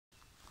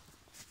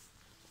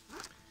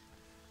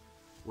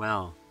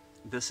Well,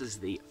 this is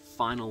the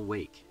final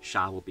week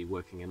Char will be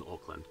working in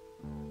Auckland.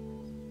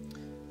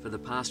 For the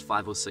past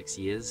 5 or 6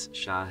 years,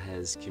 Char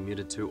has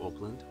commuted to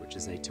Auckland, which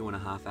is a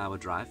 2.5 hour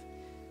drive,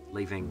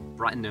 leaving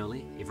bright and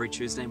early every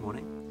Tuesday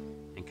morning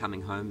and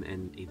coming home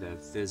in either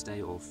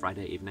Thursday or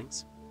Friday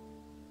evenings,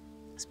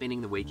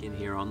 spending the weekend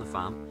here on the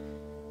farm,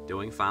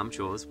 doing farm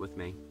chores with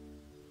me,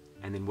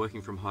 and then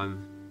working from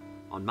home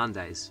on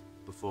Mondays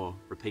before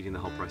repeating the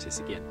whole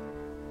process again.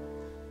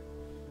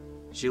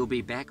 She'll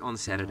be back on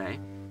Saturday,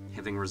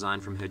 having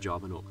resigned from her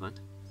job in Auckland,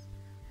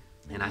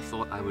 and I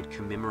thought I would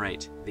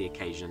commemorate the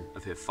occasion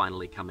of her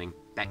finally coming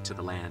back to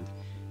the land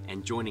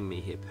and joining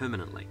me here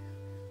permanently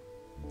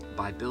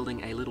by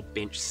building a little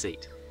bench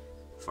seat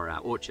for our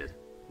orchard,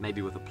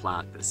 maybe with a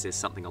plaque that says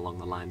something along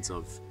the lines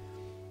of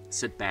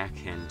 "Sit back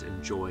and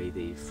enjoy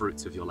the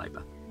fruits of your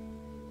labour."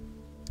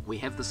 We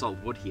have this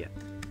old wood here,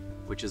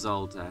 which is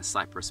old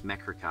Cypress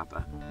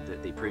macrocarpa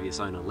that the previous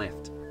owner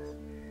left,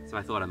 so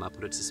I thought I might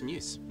put it to some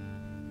use.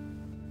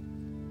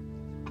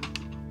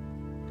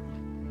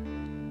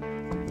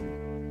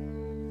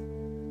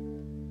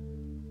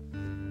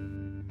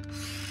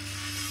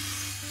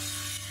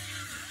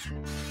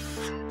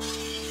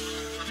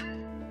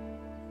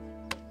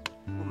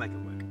 We'll make it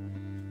work.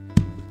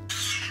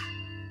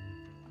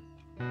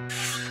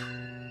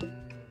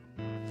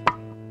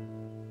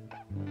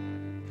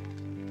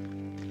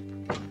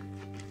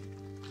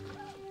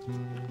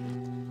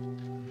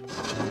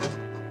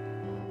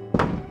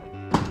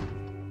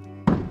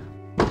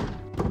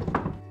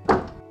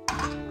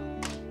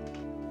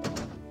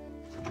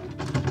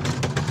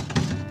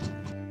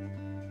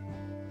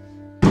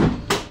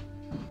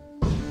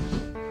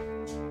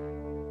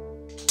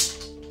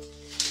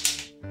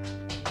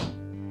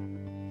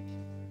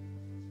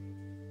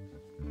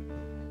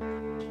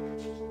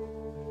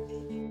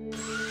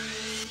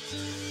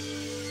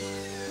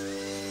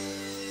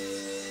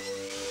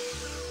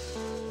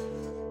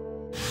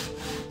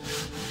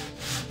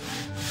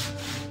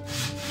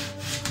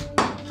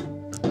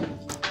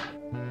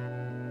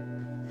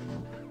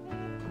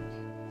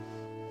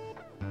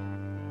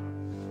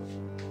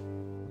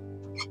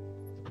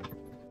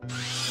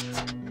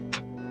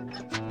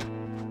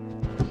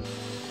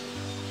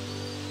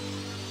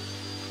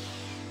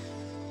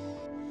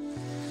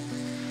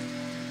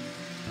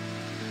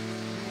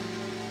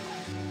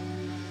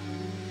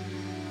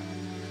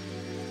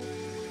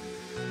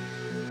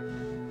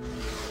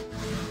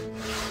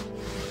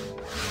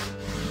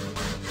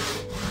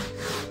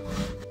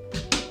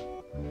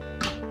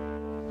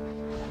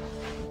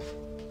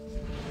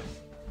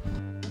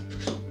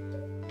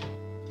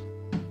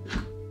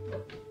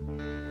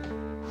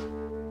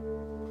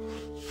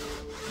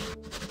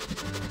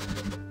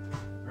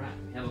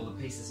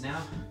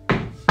 Now,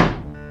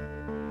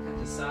 cut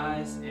to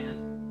size and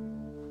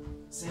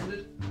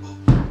sanded.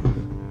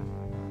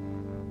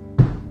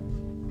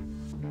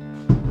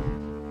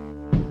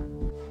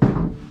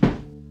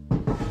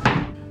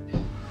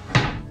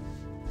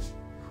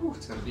 Whew,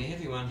 it's gotta be a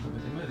heavy one, we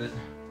can move it.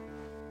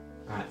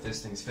 Alright,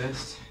 first things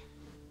first,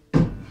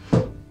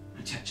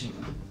 attaching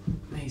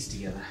these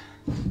together.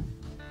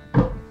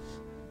 Okay.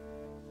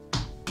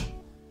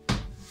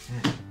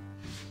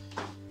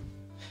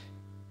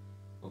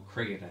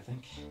 Craig it, I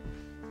think.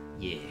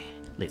 Yeah,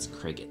 let's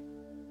Craig it.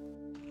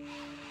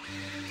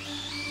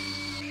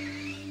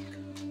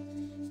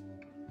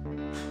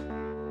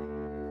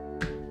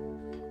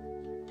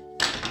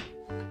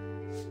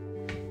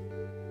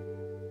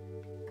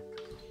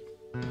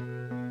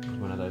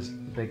 One of those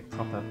big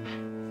proper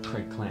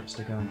Craig clamps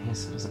to go in here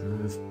so it doesn't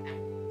move.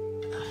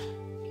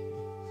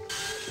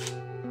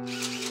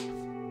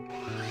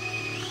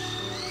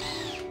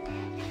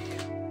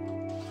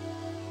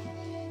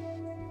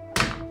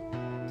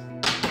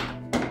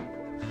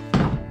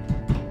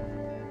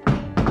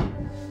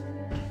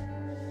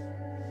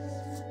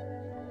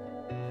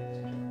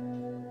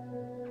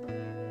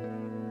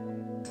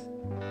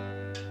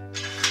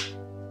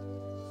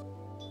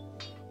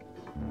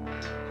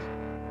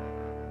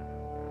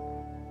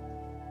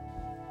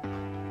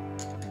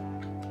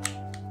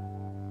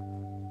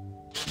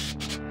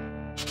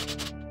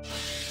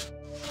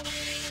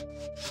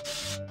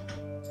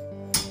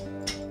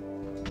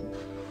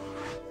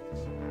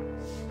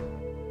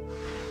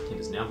 It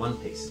is now one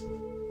piece.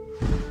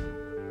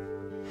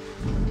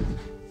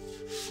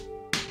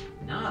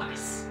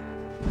 Nice!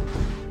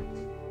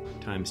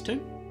 Times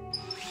 2.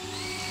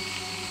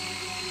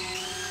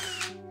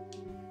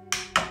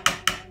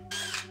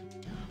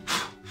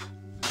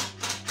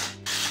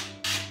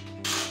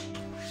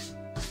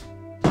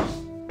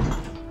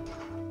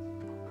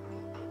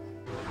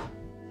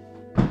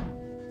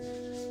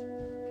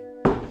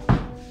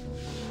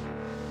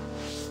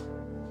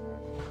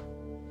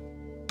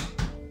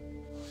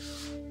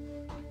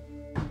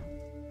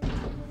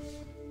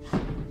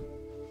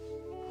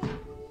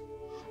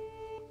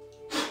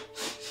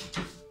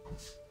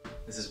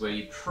 This is where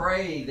you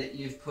pray that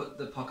you've put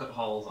the pocket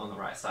holes on the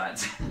right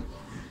sides.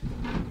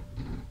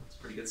 It's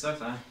pretty good so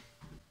far.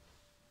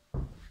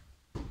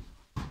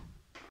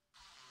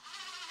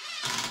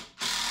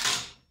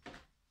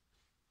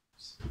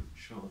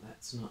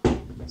 it's not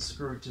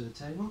screwed to the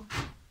table.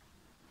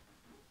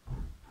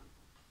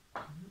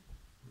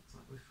 Looks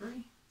like we're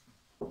free.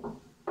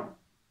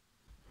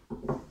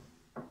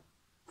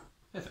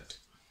 Perfect.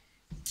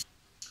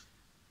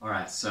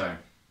 Alright, so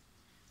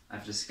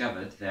I've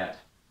discovered that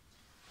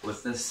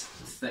with this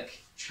thick,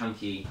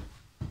 chunky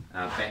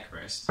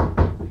backrest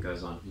that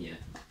goes on here,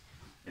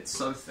 it's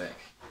so thick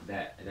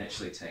that it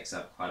actually takes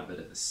up quite a bit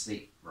of the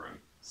seat room.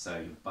 So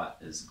your butt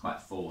is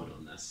quite forward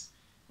on this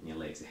and your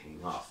legs are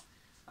hanging off.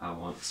 I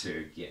want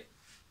to get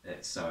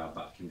it so our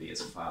butt can be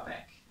as far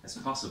back as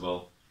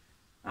possible.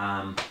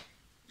 But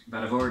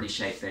I've already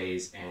shaped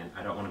these and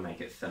I don't want to make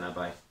it thinner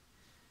by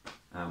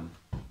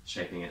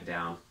shaping it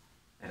down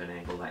at an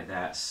angle like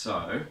that.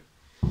 So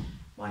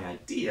my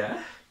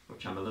idea,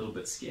 which I'm a little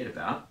bit scared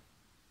about,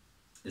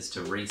 is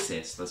to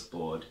recess this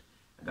board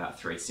about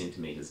 3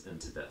 centimeters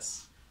into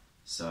this.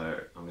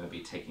 So I'm going to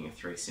be taking a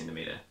 3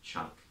 centimeter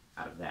chunk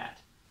out of that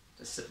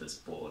to sit this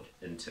board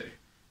into,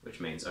 which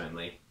means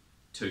only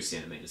 2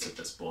 centimeters of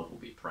this board will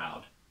be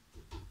proud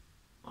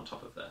on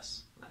top of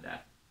this, like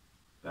that.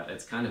 But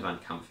it's kind of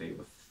uncomfy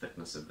with the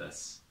thickness of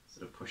this,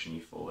 sort of pushing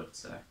you forward,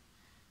 so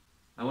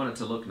I want it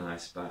to look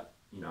nice, but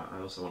you know,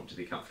 I also want it to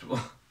be comfortable.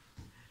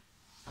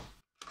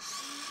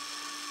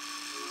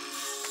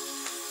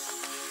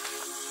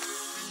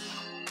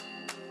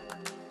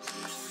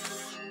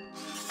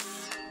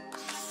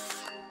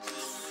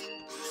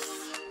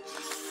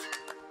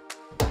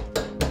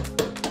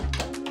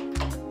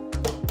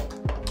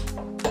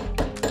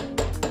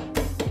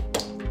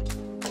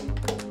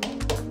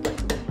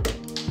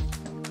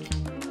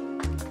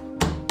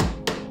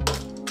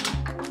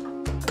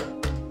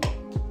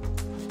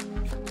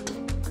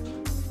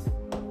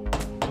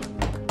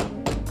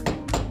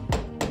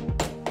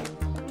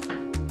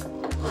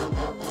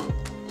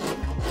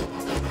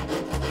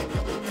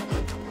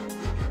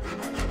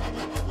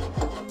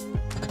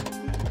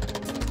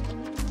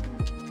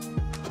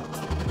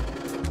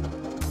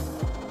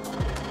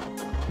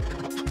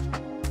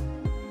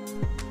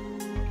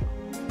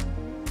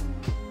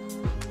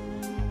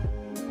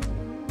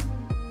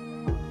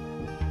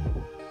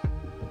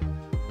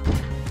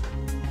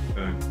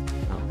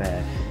 Not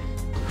bad.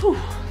 Whew.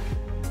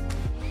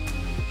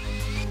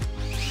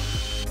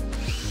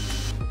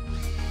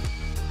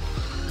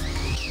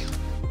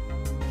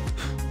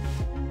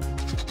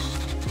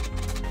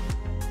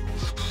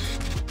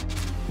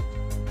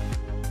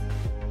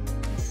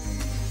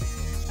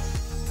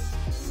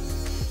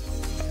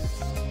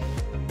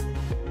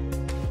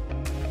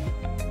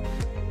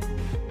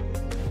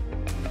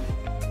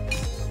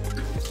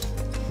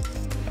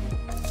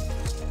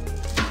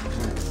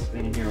 It's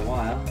been in here a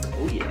while.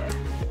 Oh yeah.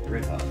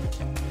 Red hot.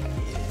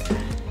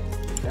 Yeah.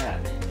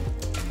 That.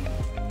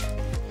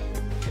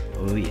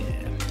 Oh yeah.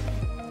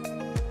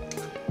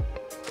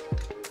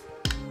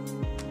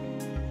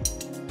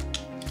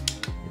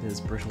 It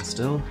is brittle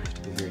still. I have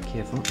to be very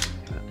careful,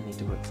 but I need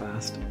to work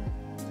fast.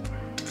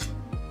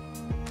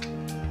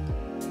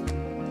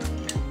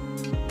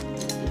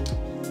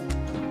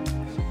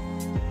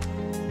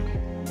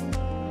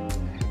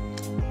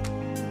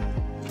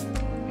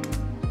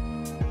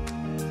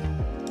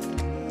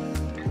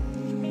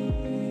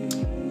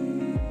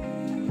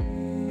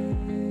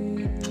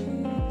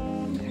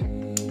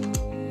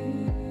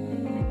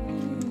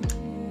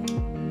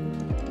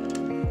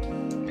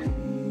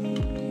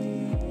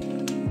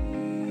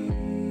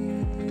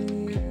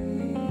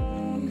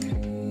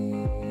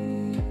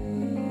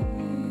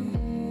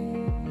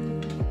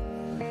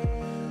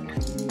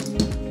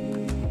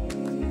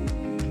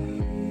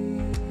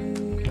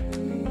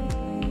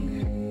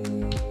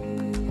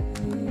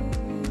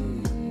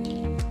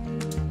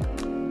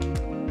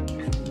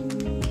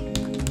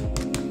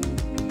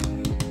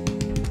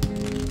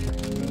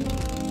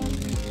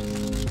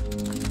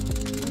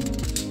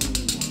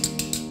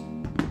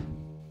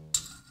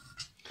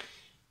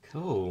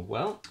 Cool,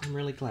 well, I'm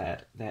really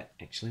glad that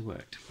actually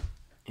worked.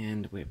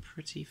 And we're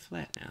pretty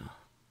flat now.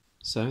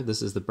 So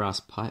this is the brass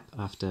pipe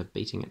after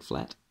beating it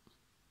flat.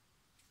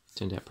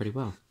 Turned out pretty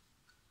well.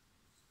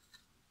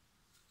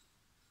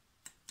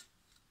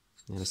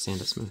 Now to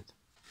sand it smooth.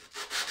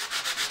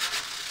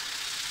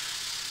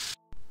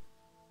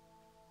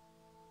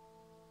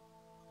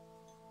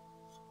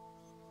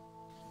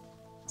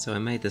 So I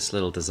made this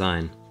little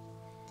design.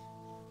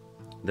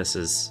 This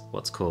is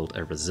what's called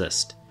a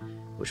resist,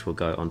 which will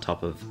go on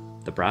top of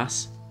the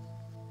brass.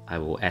 I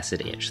will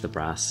acid etch the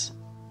brass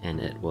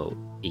and it will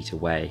eat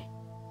away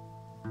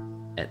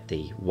at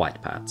the white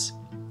parts.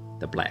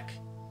 The black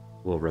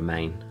will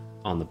remain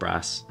on the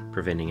brass,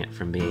 preventing it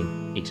from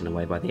being eaten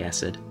away by the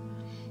acid.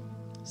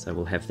 So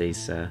we'll have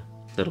these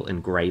little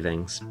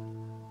engravings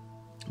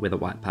where the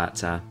white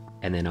parts are,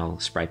 and then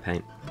I'll spray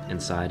paint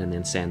inside and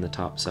then sand the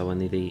top so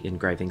only the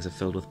engravings are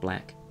filled with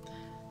black.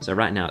 So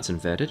right now it's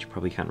inverted, you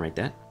probably can't read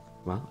that.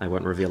 Well, I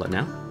won't reveal it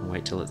now, I'll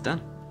wait till it's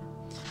done.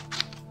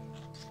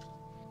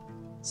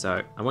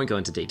 So I won't go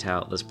into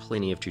detail, there's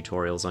plenty of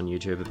tutorials on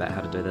YouTube about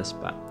how to do this,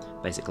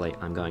 but basically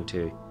I'm going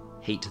to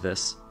heat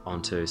this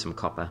onto some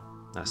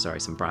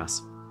some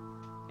brass,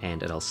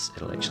 and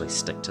it'll actually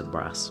stick to the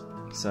brass.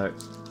 So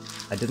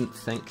I didn't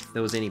think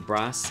there was any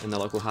brass in the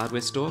local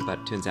hardware store, but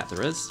it turns out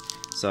there is.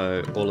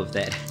 So all of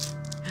that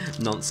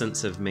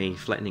nonsense of me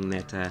flattening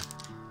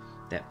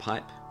that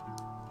pipe,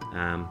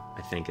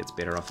 I think it's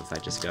better off if I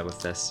just go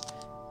with this.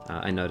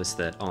 I noticed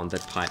that on the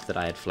pipe that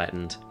I had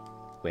flattened,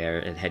 where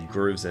it had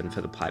grooves in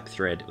for the pipe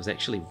thread, it was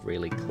actually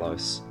really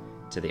close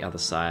to the other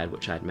side,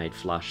 which I had made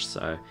flush,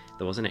 so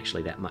there wasn't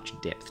actually that much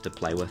depth to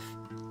play with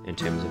in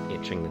terms of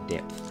etching the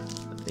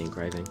depth of the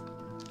engraving.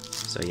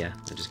 So yeah,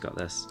 I just got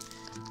this.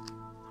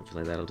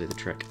 Hopefully that'll do the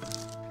trick.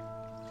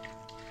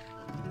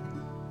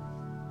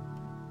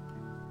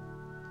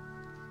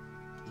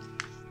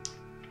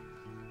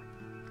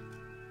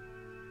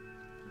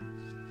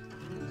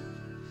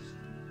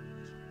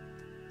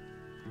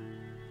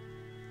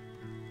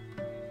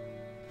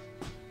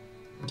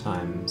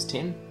 Times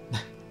 10.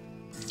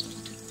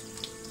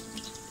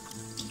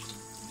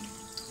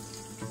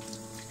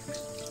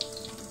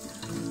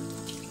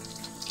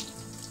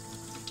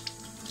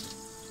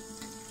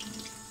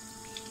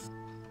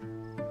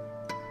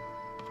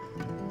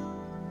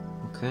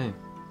 Okay,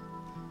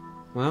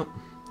 well,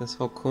 this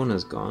whole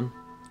corner's gone,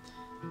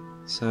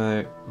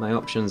 so my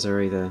options are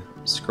either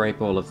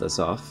scrape all of this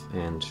off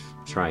and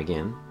try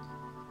again,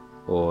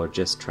 or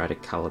just try to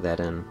colour that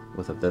in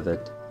with a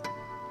vivid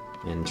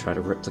and try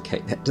to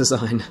replicate that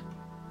design.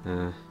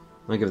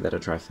 I'll give that a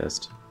try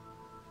first.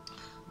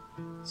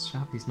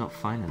 Sharpie's not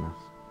fine enough.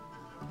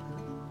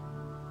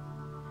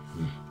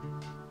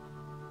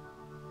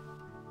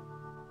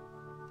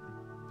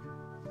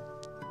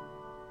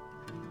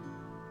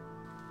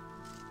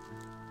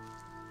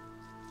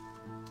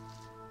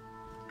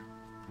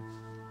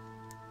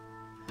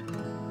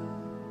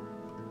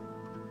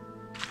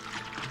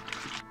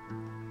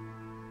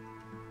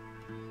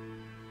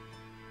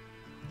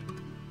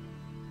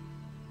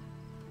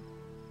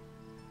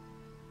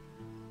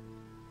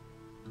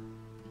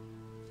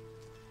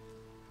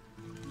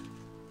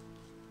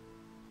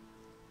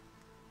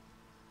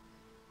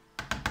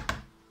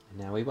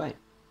 Now we wait.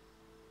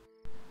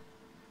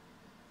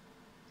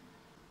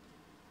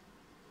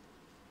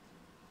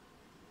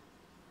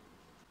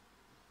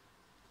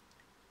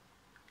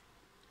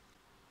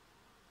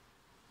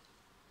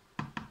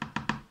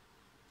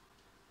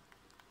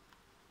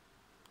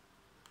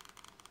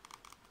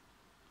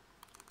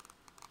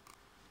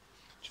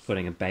 Just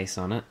putting a base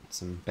on it,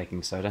 some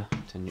baking soda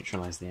to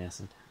neutralize the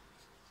acid.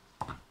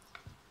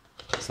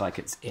 Looks like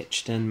it's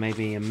etched in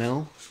maybe a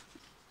mil,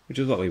 which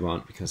is what we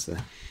want because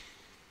the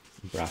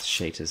brass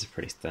sheet is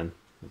pretty thin,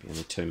 maybe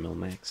only 2 mil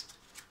max.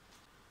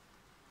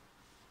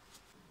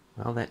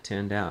 Well, that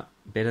turned out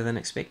better than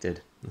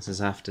expected. This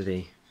is after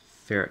the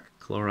ferric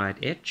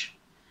chloride etch.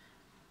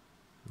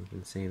 You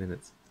can see that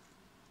it's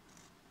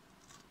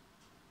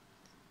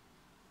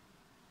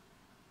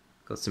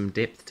got some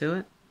depth to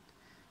it.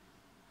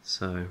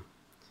 So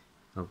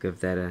I'll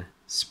give that a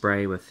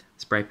spray with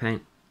spray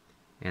paint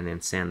and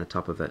then sand the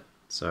top of it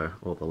so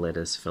all the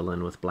letters fill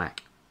in with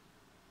black.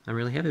 I'm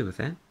really happy with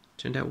that.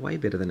 Turned out way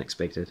better than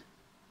expected.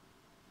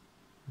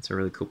 That's a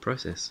really cool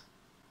process.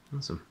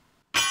 Awesome.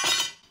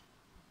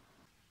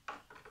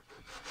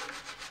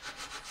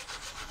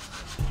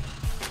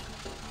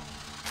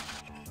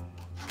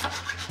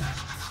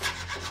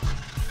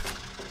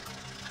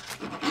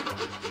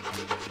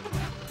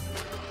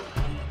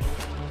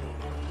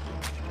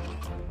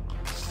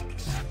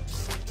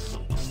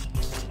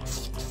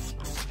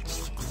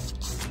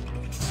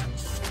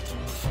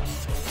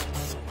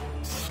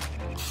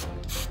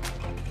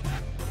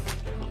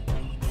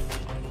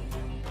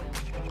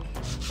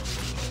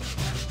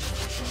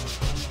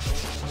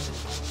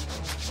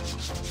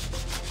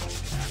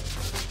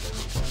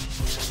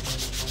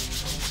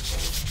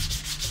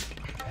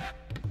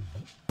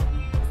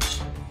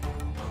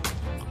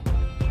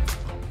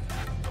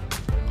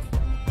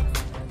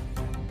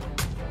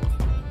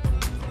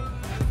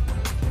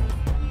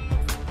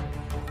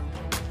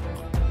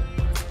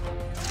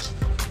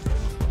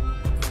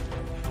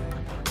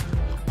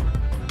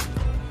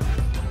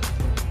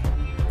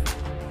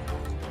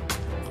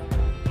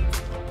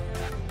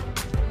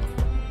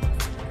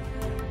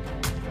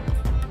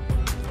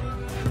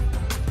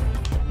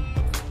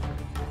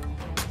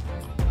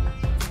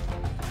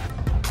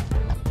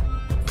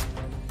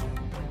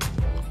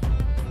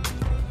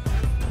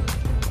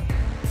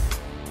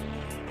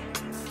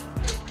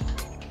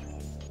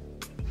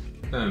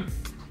 Boom.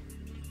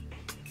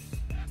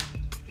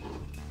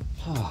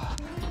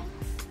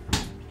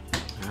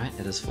 Alright,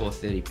 it is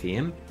 4:30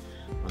 PM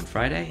on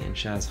Friday and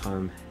Char's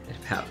home at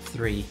about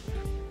 3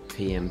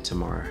 PM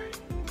tomorrow.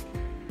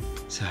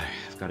 So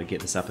I've got to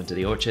get this up into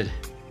the orchard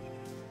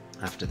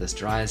after this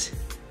dries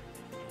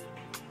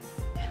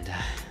and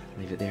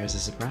leave it there as a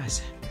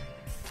surprise.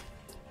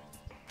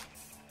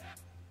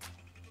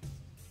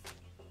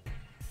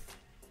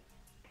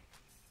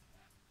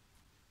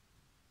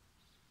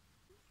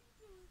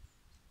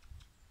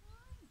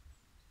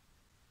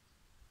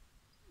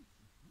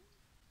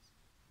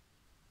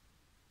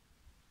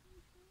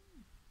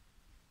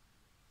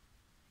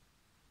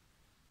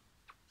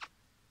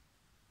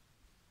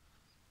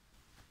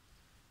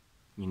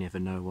 You never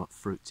know what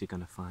fruits you're going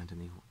to find in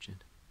the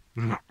orchard.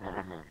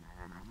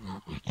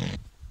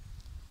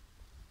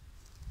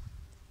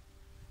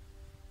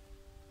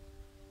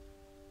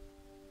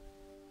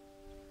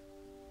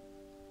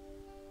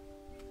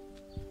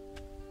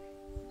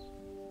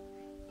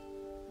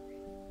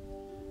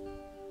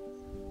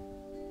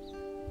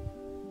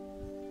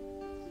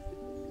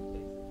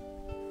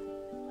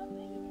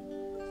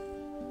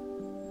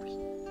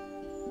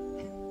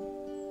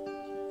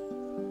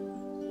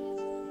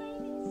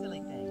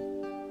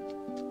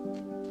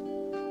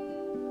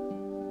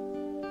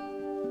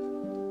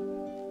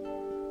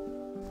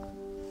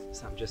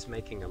 So I'm just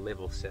making a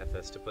level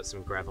surface to put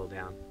some gravel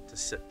down to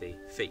sit the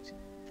feet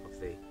of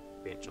the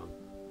bench on.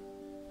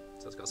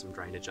 So it's got some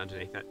drainage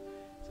underneath it,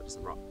 so it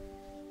doesn't rot.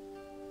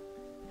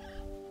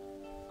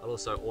 I'll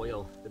also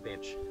oil the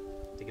bench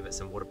to give it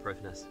some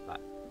waterproofness, but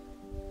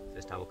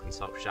first I will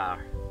consult Char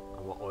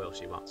on what oil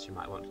she wants. She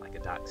might want like a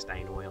dark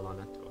stain oil on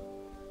it, or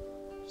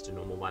just a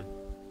normal one.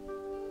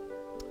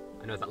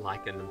 I know that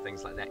lichen and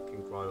things like that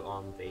can grow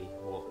on the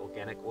more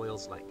organic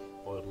oils like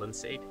boiled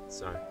linseed,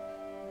 so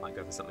might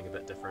go for something a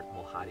bit different,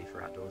 more hardy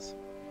for outdoors.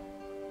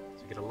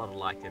 So we get a lot of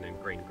lichen and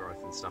green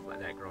growth and stuff like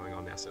that growing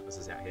on our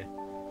surfaces out here.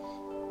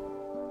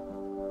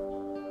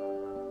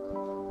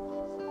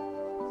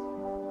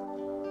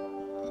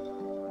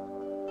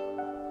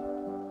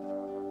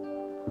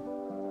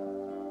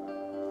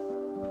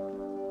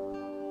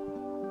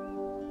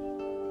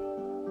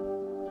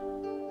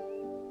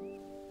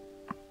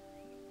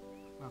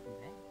 Welcome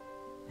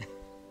back.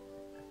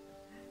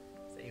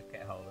 Is that your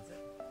cat hole, is it?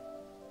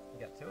 You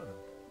got two of them.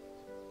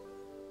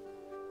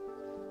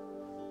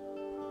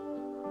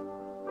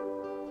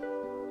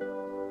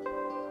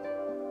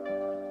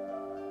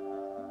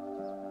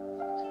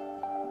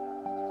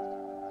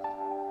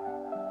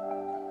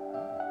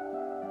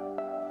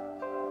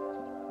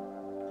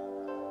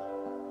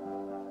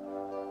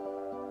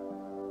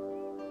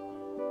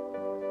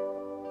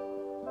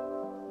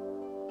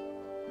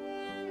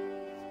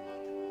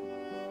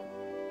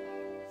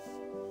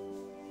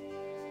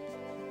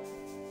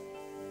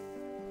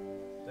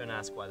 Don't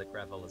ask why the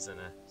gravel is in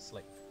a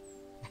sleeve.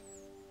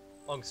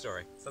 Long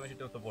story, something to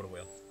do with the water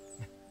wheel.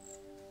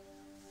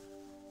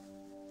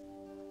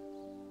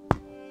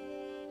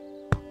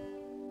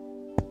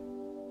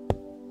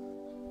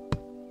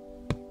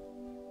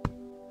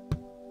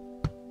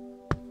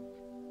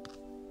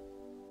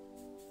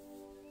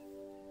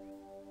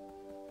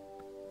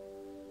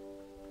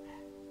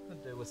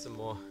 Could do with some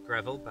more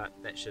gravel, but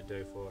that should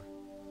do for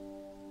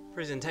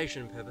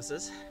presentation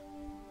purposes.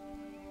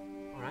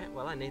 Alright,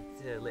 well I need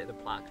to let the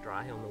plaque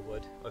dry on the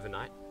wood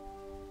overnight,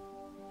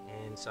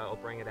 and so I'll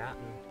bring it out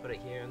and put it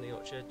here in the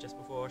orchard just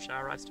before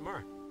Char arrives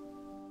tomorrow.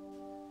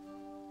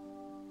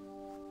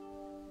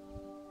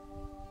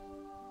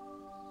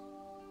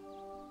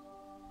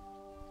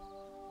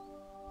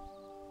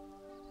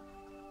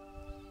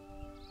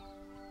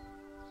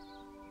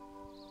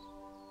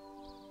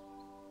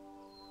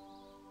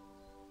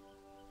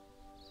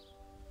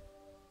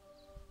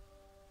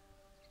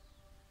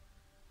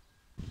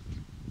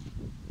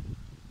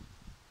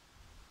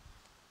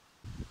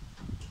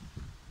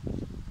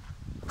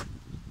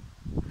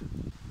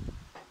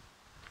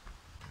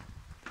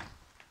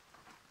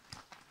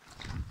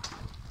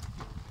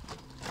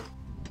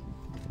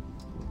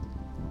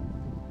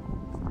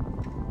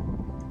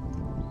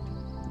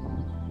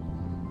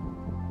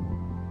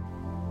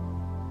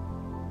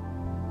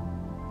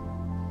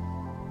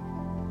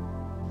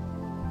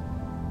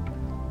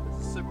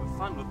 Super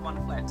fun with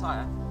one flat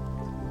tire.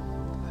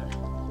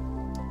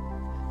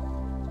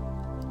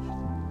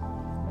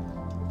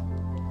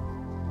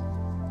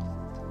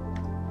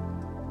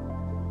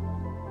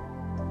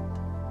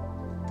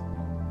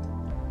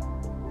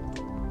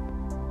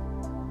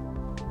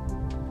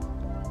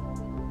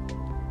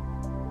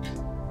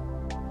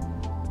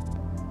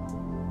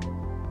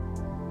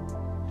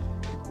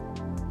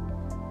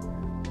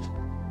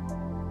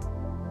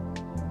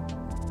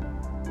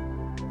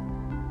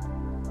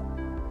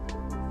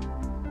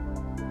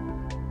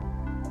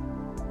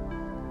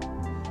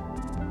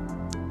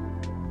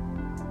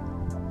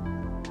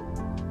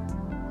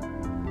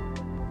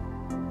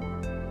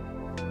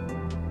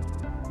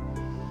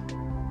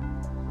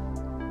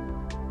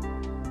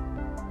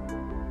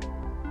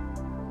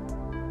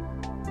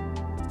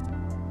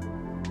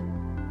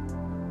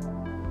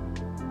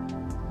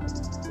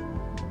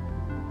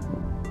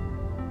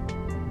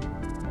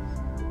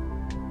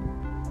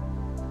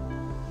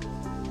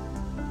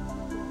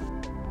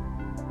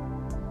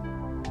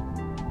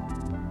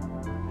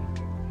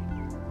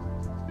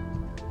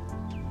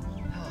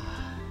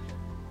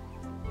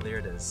 There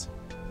it is.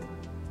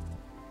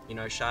 You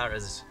know, Char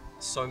is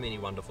so many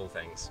wonderful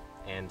things,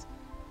 and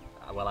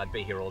well, I'd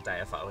be here all day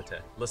if I were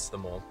to list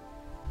them all.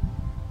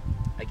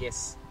 I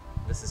guess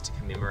this is to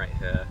commemorate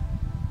her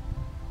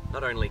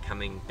not only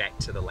coming back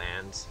to the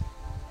land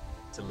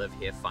to live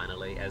here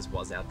finally, as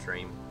was our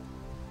dream,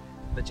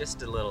 but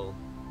just a little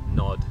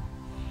nod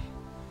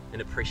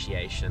and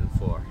appreciation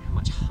for how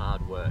much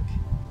hard work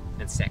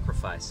and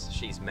sacrifice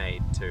she's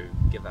made to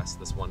give us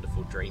this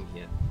wonderful dream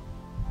here.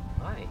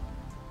 Hi.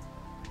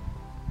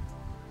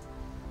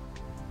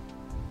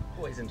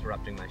 Always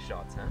interrupting my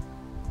shots, huh?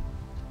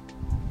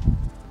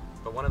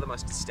 But one of the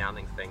most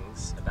astounding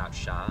things about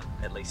Char,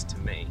 at least to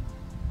me,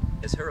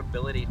 is her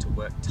ability to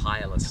work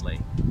tirelessly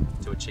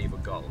to achieve a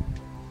goal.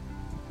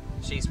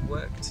 She's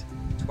worked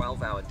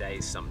 12-hour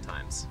days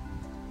sometimes,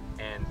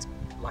 and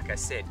like I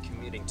said,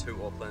 commuting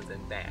to Auckland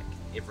and back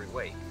every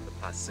week for the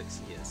past 6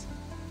 years,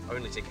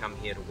 only to come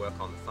here to work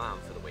on the farm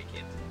for the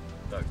weekend,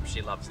 though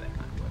she loves that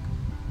kind of work.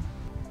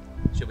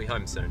 She'll be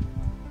home soon.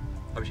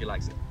 Hope she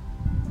likes it.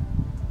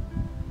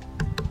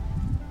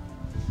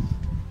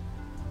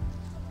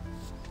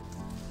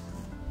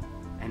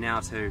 And now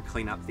to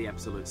clean up the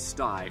absolute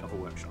sty of a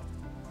workshop.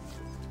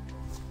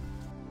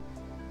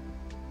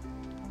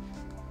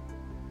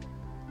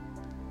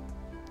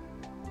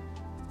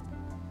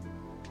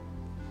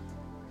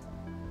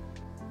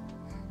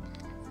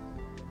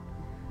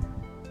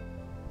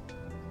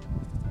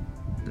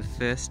 The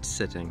first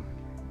sitting.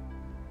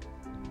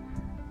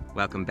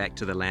 Welcome back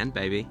to the land,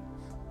 baby.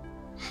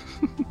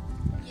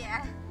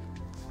 Yeah.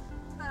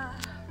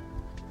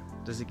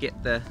 Does it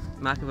get the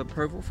mark of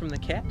approval from the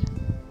cat,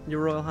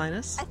 Your Royal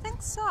Highness? I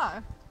think so.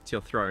 It's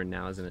your throne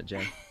now, isn't it,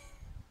 Jay?